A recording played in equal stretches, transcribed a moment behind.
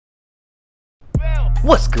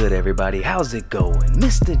What's good, everybody? How's it going?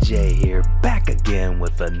 Mr. J here, back again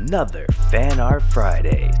with another Fan Art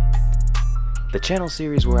Friday, the channel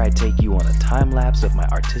series where I take you on a time lapse of my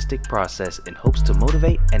artistic process in hopes to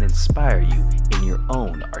motivate and inspire you in your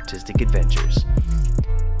own artistic adventures.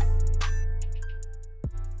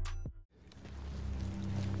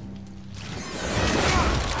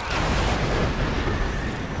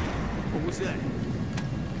 What was that?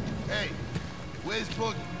 Hey, where's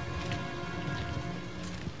Boogie?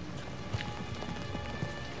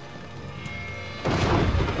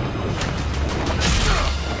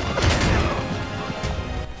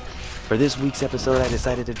 For this week's episode, I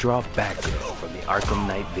decided to draw Batgirl from the Arkham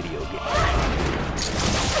Knight video game.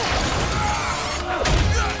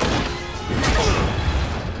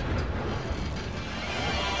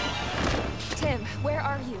 Tim, where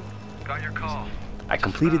are you? Got your call. I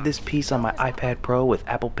completed this piece on my iPad Pro with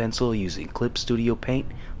Apple Pencil using Clip Studio Paint,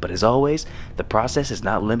 but as always, the process is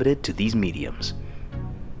not limited to these mediums.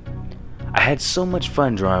 I had so much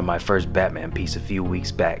fun drawing my first Batman piece a few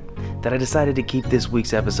weeks back that I decided to keep this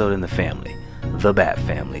week's episode in the family. The Bat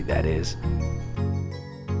family, that is.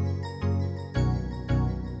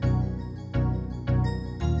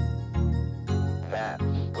 That's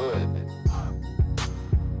good.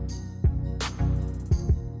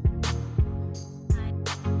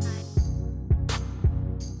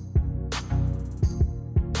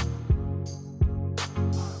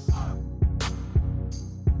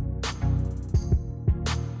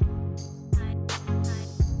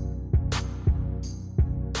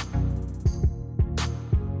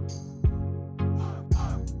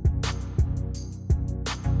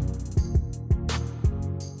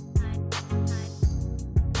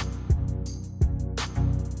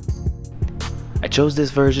 I chose this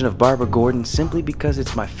version of Barbara Gordon simply because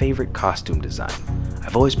it's my favorite costume design.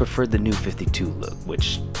 I've always preferred the New 52 look,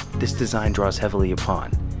 which this design draws heavily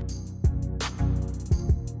upon.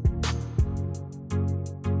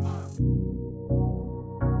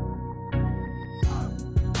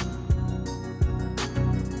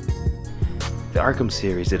 The Arkham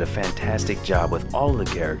series did a fantastic job with all of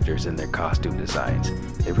the characters and their costume designs.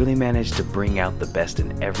 They really managed to bring out the best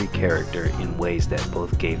in every character in ways that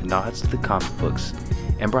both gave nods to the comic books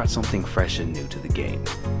and brought something fresh and new to the game.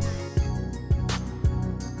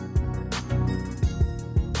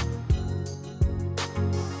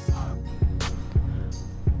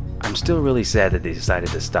 I'm still really sad that they decided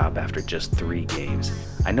to stop after just 3 games.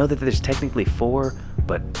 I know that there's technically 4,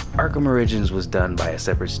 but Arkham Origins was done by a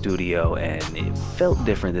separate studio and it felt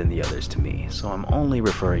different than the others to me, so I'm only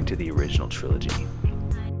referring to the original trilogy.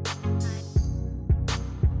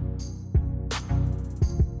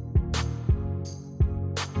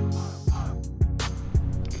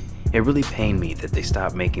 It really pained me that they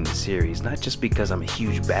stopped making the series, not just because I'm a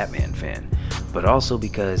huge Batman fan, but also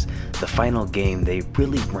because the final game they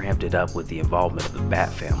really ramped it up with the involvement of the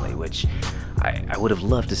Bat family, which I would have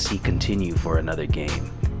loved to see continue for another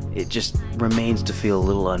game. It just remains to feel a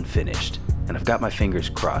little unfinished, and I've got my fingers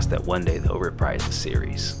crossed that one day they'll reprise the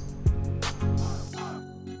series.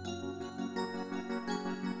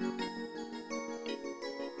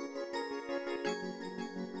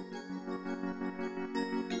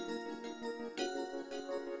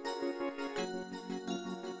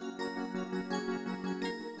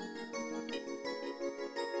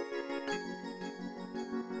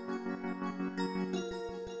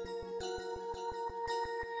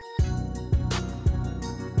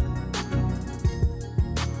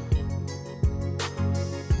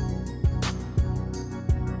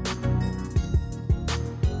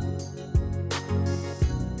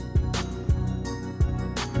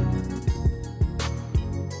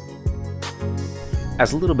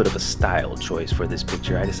 As a little bit of a style choice for this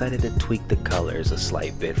picture, I decided to tweak the colors a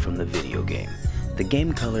slight bit from the video game. The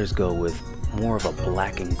game colors go with more of a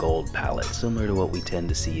black and gold palette, similar to what we tend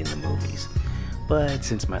to see in the movies. But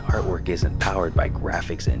since my artwork isn't powered by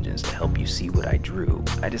graphics engines to help you see what I drew,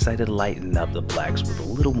 I decided to lighten up the blacks with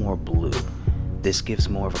a little more blue. This gives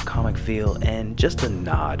more of a comic feel and just a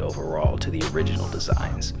nod overall to the original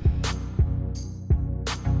designs.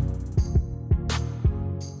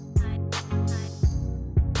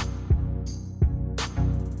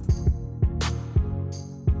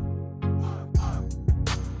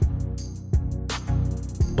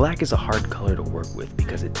 Black is a hard color to work with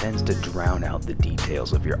because it tends to drown out the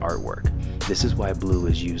details of your artwork. This is why blue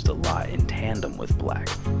is used a lot in tandem with black,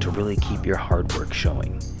 to really keep your hard work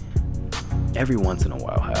showing. Every once in a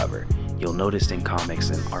while, however, you'll notice in comics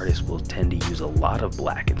an artist will tend to use a lot of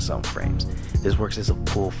black in some frames. This works as a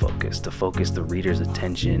pull focus to focus the reader's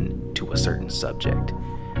attention to a certain subject.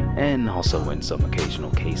 and also in some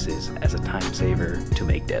occasional cases as a time saver to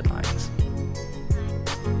make deadlines.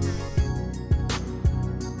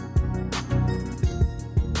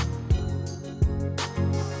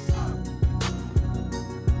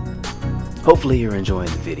 Hopefully you're enjoying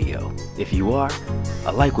the video. If you are,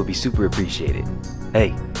 a like would be super appreciated.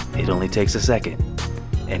 Hey, it only takes a second.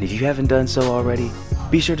 And if you haven't done so already,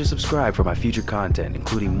 be sure to subscribe for my future content,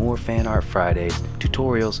 including more fan art Fridays,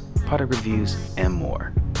 tutorials, product reviews, and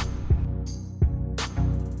more.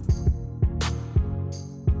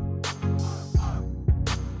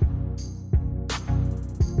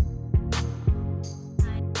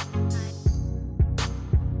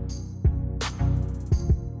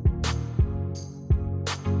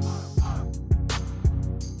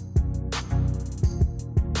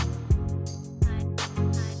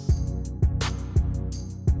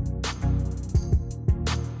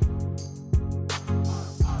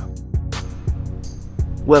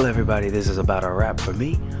 Well everybody, this is about a wrap for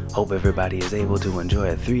me. Hope everybody is able to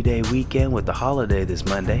enjoy a 3-day weekend with the holiday this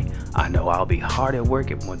Monday. I know I'll be hard at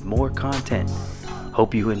work with more content.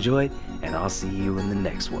 Hope you enjoyed, and I'll see you in the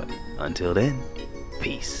next one. Until then,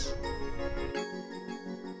 peace.